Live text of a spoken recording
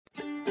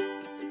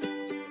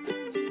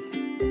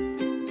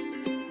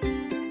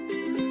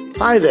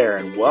Hi there,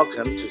 and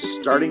welcome to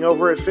Starting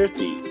Over at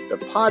 50, the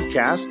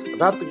podcast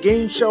about the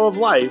game show of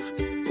life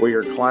where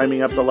you're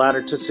climbing up the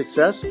ladder to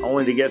success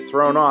only to get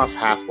thrown off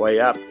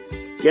halfway up,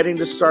 getting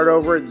to start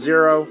over at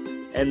zero,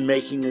 and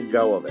making a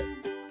go of it.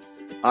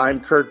 I'm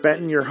Kurt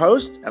Benton, your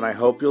host, and I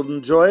hope you'll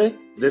enjoy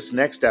this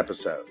next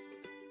episode.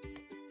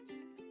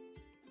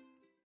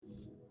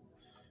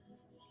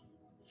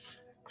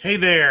 Hey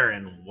there,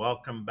 and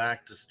welcome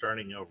back to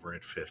Starting Over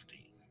at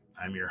 50.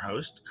 I'm your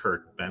host,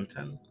 Kurt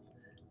Benton.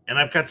 And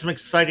I've got some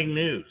exciting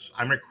news.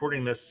 I'm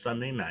recording this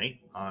Sunday night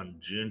on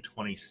June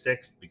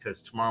 26th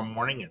because tomorrow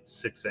morning at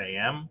 6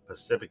 a.m.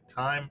 Pacific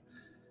time,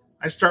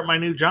 I start my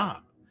new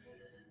job.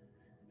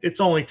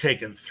 It's only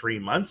taken 3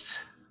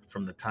 months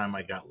from the time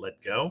I got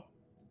let go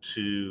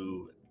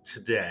to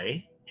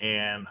today,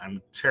 and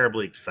I'm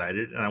terribly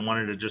excited. And I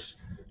wanted to just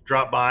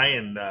drop by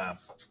and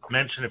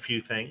mention a few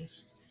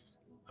things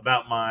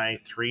about my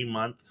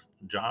 3-month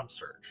job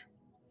search.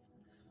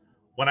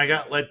 When I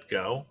got let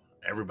go,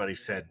 everybody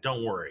said,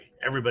 don't worry,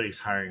 everybody's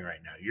hiring right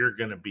now. You're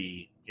going to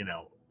be,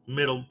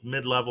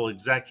 mid-level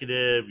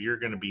executive. You're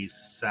going to be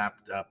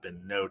sapped up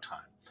in no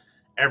time.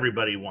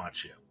 Everybody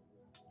wants you.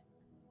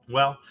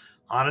 Well,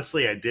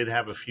 honestly, I did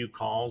have a few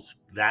calls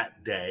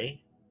that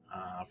day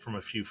from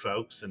a few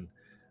folks, and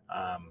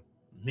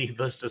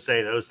needless to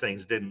say, those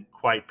things didn't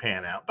quite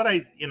pan out. But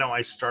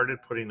I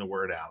started putting the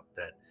word out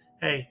that,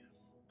 hey,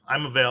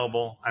 I'm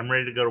available. I'm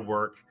ready to go to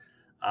work.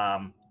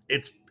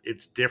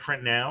 It's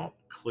different now,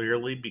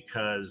 clearly,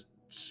 because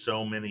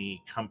so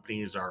many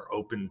companies are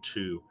open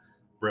to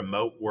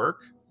remote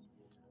work,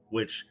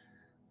 which,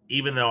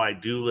 even though I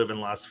do live in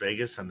Las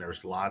Vegas and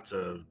there's lots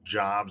of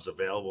jobs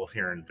available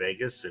here in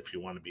Vegas, if you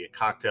want to be a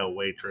cocktail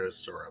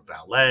waitress or a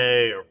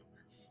valet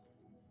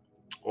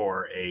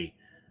or a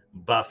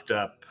buffed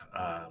up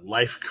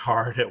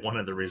lifeguard at one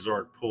of the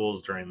resort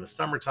pools during the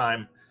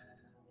summertime.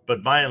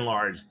 But by and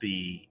large,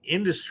 the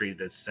industry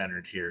that's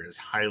centered here is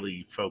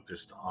highly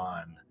focused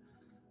on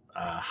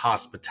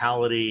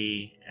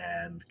hospitality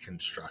and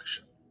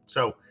construction.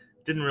 So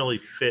it didn't really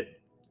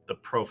fit the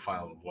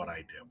profile of what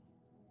I do.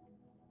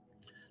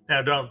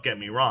 Now, don't get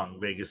me wrong,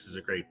 Vegas is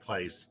a great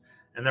place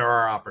and there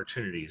are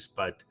opportunities,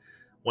 but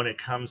when it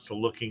comes to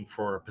looking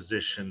for a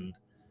position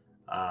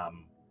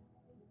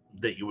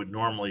that you would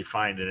normally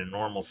find in a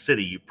normal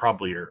city, you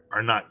probably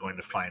are not going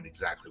to find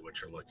exactly what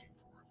you're looking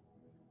for.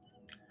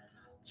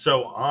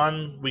 So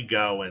on we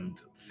go, and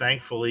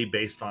thankfully,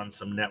 based on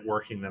some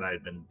networking that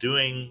I've been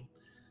doing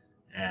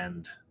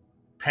and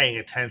paying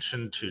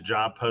attention to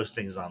job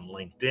postings on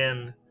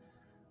LinkedIn,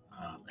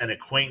 an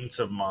acquaintance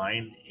of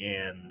mine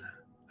in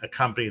a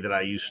company that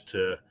I used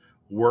to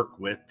work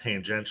with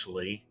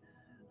tangentially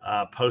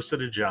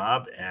posted a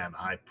job, and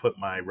I put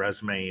my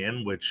resume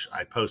in, which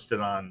I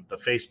posted on the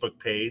Facebook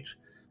page,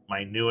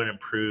 my new and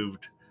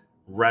improved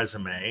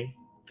resume,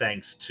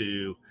 thanks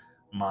to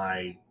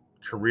my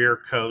career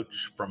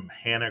coach from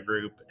Hannah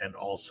Group and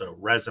also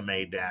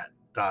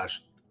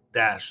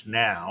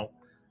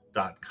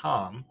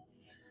resume-now.com.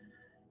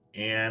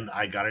 And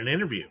I got an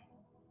interview.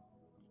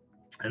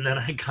 And then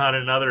I got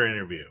another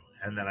interview.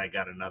 And then I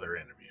got another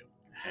interview.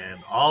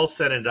 And all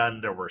said and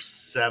done, there were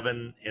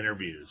 7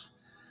 interviews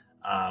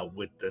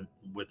with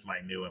my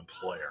new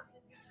employer.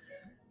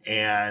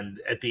 And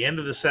at the end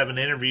of the 7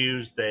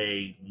 interviews,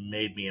 they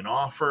made me an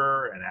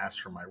offer and asked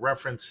for my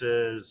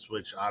references,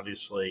 which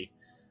obviously,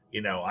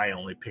 I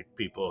only picked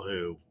people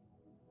who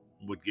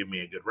would give me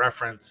a good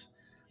reference.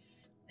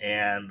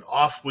 And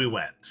off we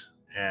went.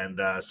 And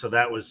so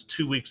that was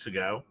 2 weeks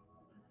ago.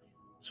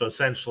 So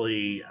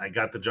essentially, I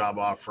got the job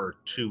offer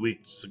 2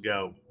 weeks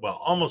ago. Well,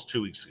 almost 2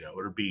 weeks ago.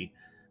 It'll be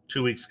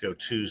 2 weeks ago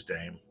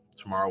Tuesday.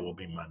 Tomorrow will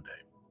be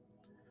Monday.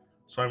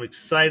 So I'm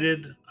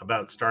excited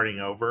about starting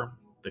over.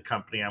 The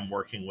company I'm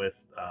working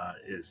with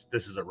is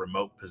a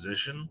remote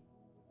position.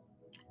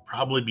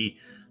 Probably be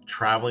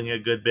traveling a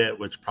good bit,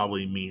 which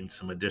probably means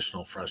some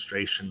additional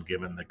frustration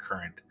given the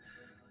current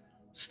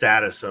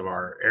status of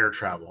our air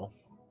travel.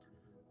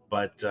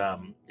 But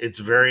it's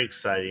very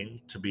exciting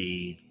to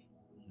be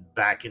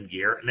back in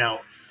gear.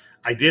 Now,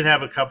 I did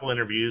have a couple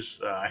interviews.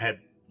 I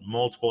had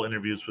multiple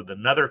interviews with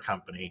another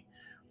company,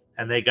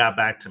 and they got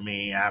back to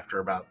me after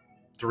about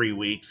 3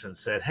 weeks and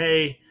said,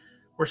 hey,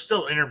 we're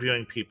still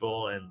interviewing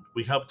people and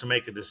we hope to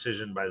make a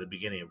decision by the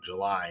beginning of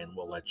July and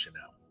we'll let you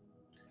know.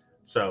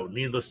 So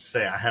needless to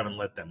say, I haven't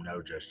let them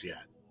know just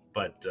yet.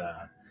 But,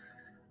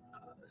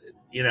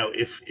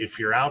 if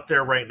you're out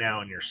there right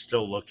now and you're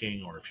still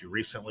looking, or if you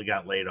recently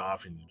got laid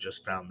off and you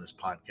just found this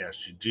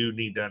podcast, you do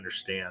need to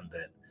understand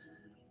that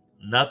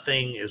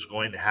nothing is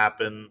going to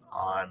happen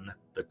on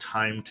the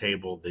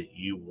timetable that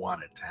you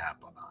want it to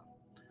happen on.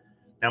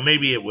 Now,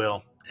 maybe it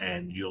will,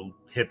 and you'll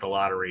hit the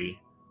lottery.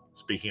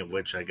 Speaking of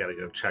which, I got to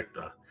go check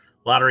the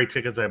lottery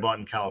tickets I bought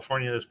in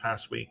California this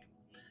past week.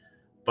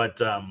 But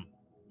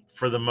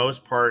for the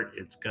most part,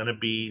 it's going to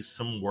be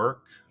some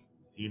work.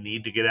 You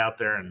need to get out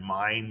there and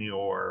mine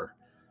your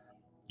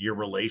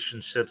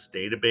relationships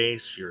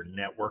database, your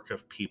network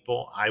of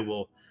people. I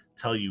will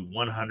tell you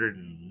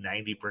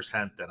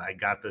 190% that I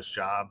got this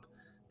job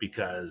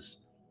because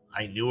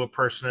I knew a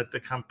person at the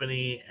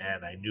company,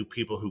 and I knew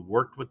people who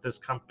worked with this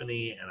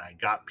company, and I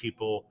got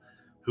people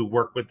who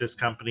work with this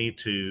company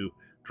to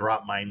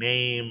drop my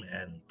name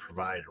and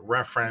provide a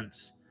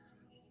reference.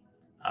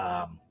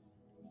 Um,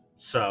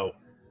 so,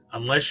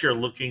 unless you're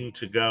looking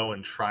to go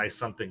and try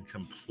something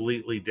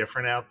completely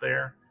different out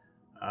there,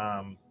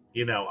 um,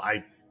 you know,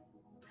 I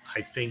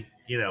think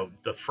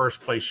the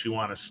first place you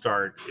want to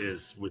start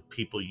is with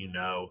people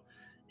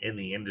in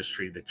the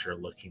industry that you're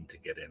looking to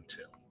get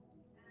into.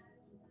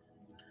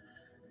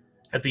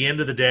 At the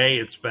end of the day,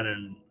 it's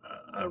been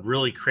a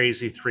really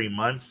crazy 3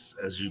 months.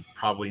 As you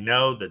probably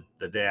know,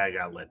 the day I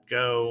got let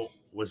go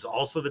was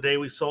also the day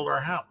we sold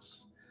our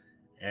house.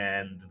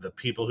 And the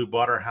people who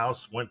bought our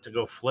house went to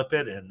go flip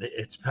it, and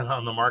it's been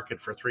on the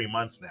market for 3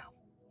 months now,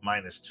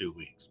 minus 2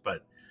 weeks.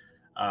 But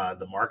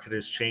the market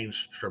has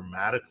changed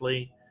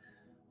dramatically.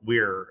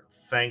 We're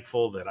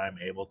thankful that I'm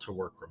able to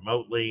work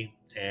remotely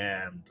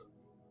and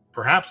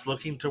perhaps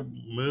looking to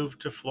move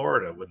to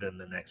Florida within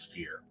the next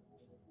year.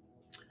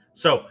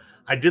 So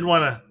I did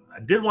want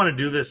to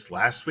do this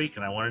last week,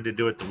 and I wanted to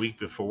do it the week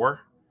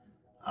before.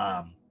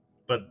 Um,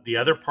 but the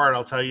other part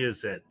I'll tell you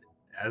is that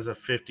as a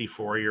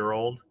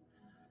 54-year-old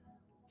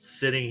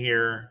sitting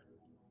here,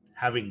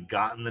 having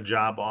gotten the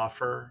job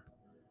offer,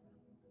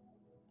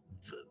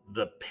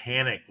 the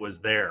panic was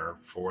there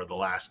for the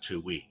last 2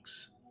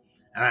 weeks.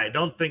 And I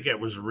don't think it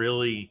was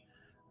really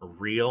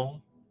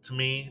real to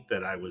me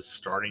that I was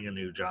starting a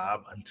new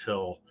job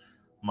until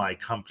my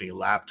company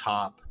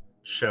laptop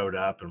showed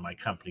up and my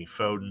company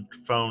phone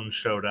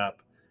showed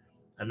up.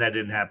 And that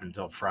didn't happen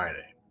until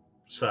Friday.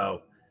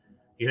 So,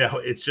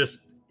 it's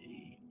just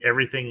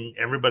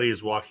everybody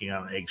is walking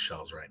on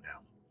eggshells right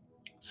now.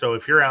 So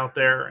if you're out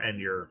there and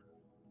you're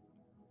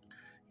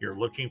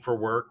looking for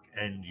work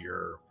and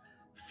you're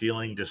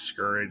feeling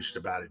discouraged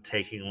about it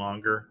taking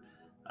longer,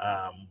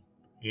 um,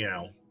 you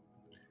know,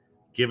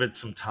 give it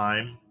some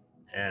time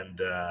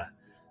and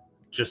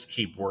just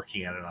keep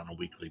working at it on a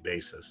weekly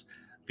basis.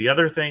 The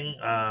other thing,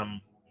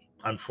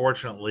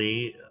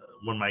 unfortunately,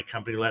 when my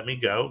company let me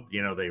go,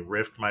 they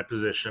riffed my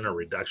position, a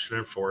reduction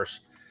in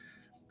force,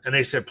 and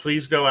they said,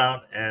 please go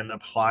out and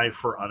apply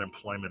for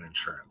unemployment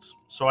insurance.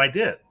 So I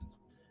did.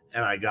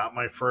 And I got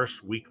my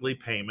first weekly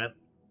payment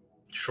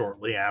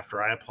shortly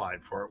after I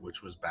applied for it,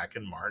 which was back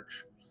in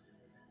March.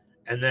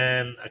 And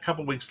then a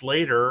couple weeks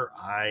later,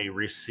 I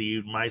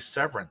received my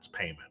severance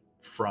payment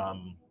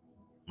from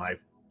my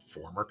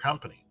former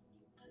company.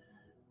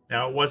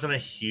 Now, it wasn't a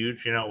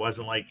huge, it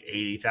wasn't like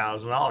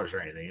 $80,000 or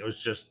anything. It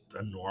was just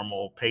a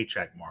normal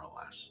paycheck, more or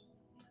less.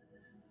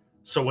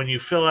 So when you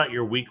fill out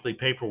your weekly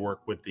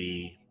paperwork with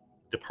the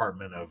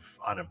Department of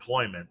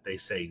Unemployment, they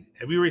say,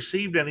 have you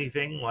received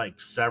anything like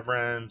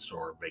severance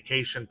or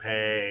vacation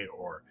pay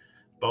or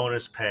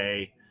bonus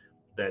pay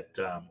that,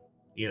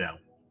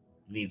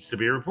 needs to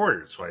be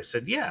reported? So I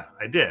said, yeah,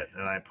 I did.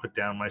 And I put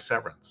down my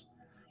severance.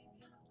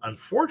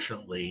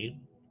 Unfortunately,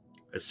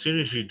 as soon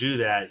as you do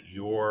that,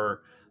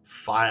 your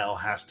file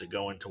has to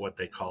go into what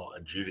they call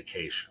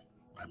adjudication.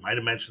 I might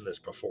have mentioned this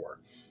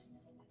before,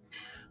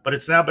 but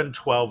it's now been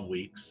 12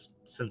 weeks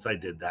since I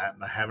did that,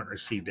 and I haven't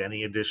received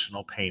any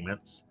additional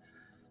payments.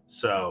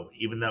 So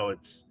even though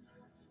it's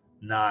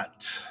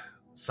not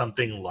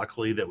something,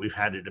 luckily, that we've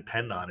had to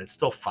depend on, it's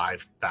still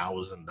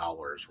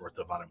 $5,000 worth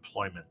of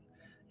unemployment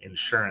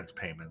insurance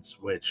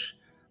payments, which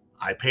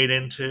I paid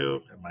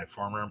into, and my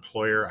former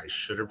employer I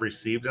should have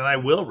received, and I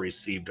will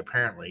receive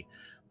apparently.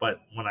 But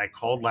when I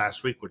called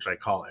last week, which I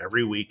call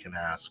every week, and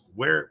ask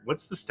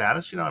what's the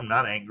status, I'm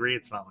not angry.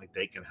 It's not like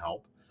they can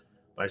help,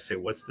 but I say,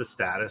 what's the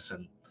status?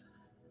 And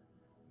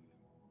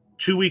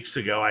 2 weeks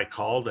ago, I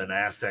called and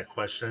asked that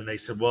question, and they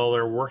said, well,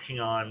 they're working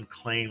on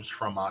claims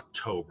from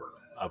October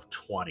of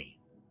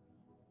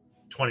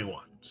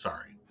 2021.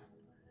 Sorry.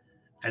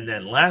 And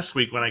then last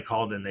week when I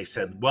called in, they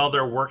said, well,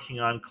 they're working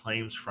on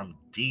claims from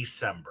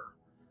December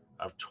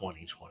of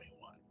 2021.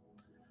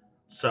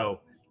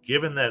 So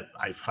given that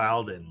I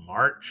filed in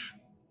March,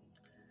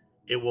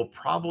 it will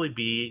probably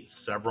be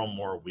several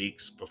more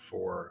weeks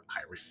before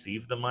I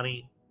receive the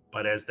money.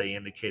 But as they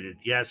indicated,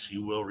 yes,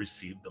 you will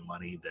receive the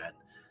money that,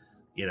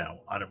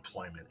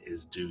 unemployment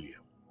is due you.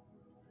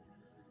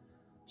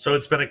 So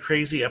it's been a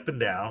crazy up and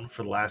down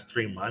for the last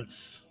 3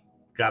 months.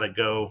 Got to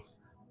go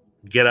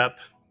get up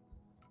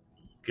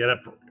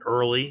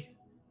early.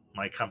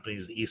 My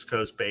company's East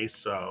Coast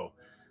based, so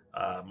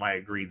my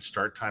agreed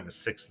start time is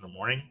 6 in the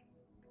morning.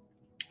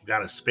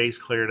 Got a space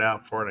cleared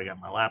out for it. I got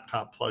my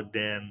laptop plugged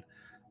in,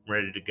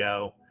 ready to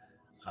go.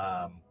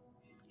 Um,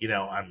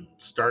 I'm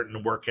starting to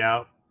work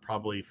out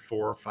probably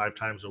 4 or 5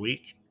 times a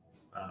week,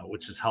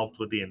 which has helped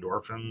with the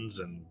endorphins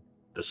and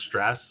the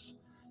stress.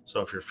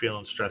 So if you're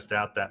feeling stressed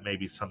out, that may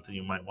be something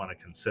you might want to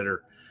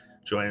consider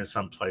joining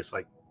some place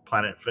like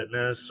Planet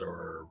Fitness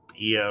or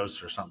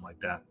EOS or something like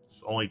that.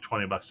 It's only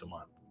 $20 a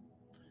month.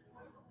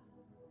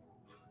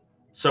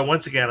 So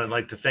once again, I'd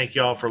like to thank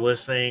you all for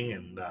listening,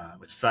 and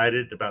I'm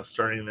excited about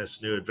starting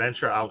this new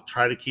adventure. I'll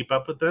try to keep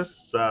up with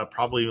this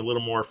probably a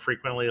little more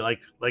frequently.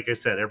 Like I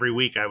said, every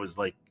week I was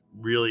like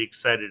really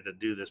excited to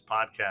do this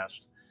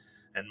podcast,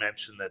 and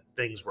mentioned that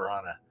things were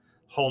on a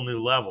whole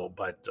new level.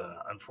 But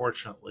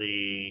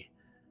unfortunately,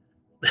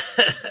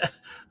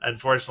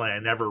 unfortunately, I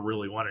never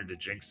really wanted to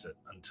jinx it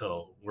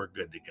until we're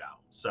good to go.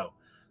 So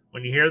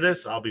when you hear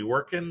this, I'll be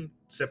working,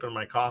 sipping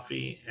my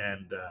coffee,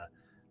 and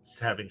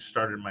having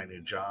started my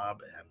new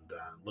job, and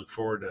look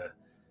forward to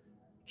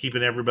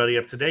keeping everybody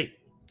up to date.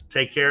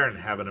 Take care and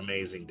have an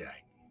amazing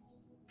day.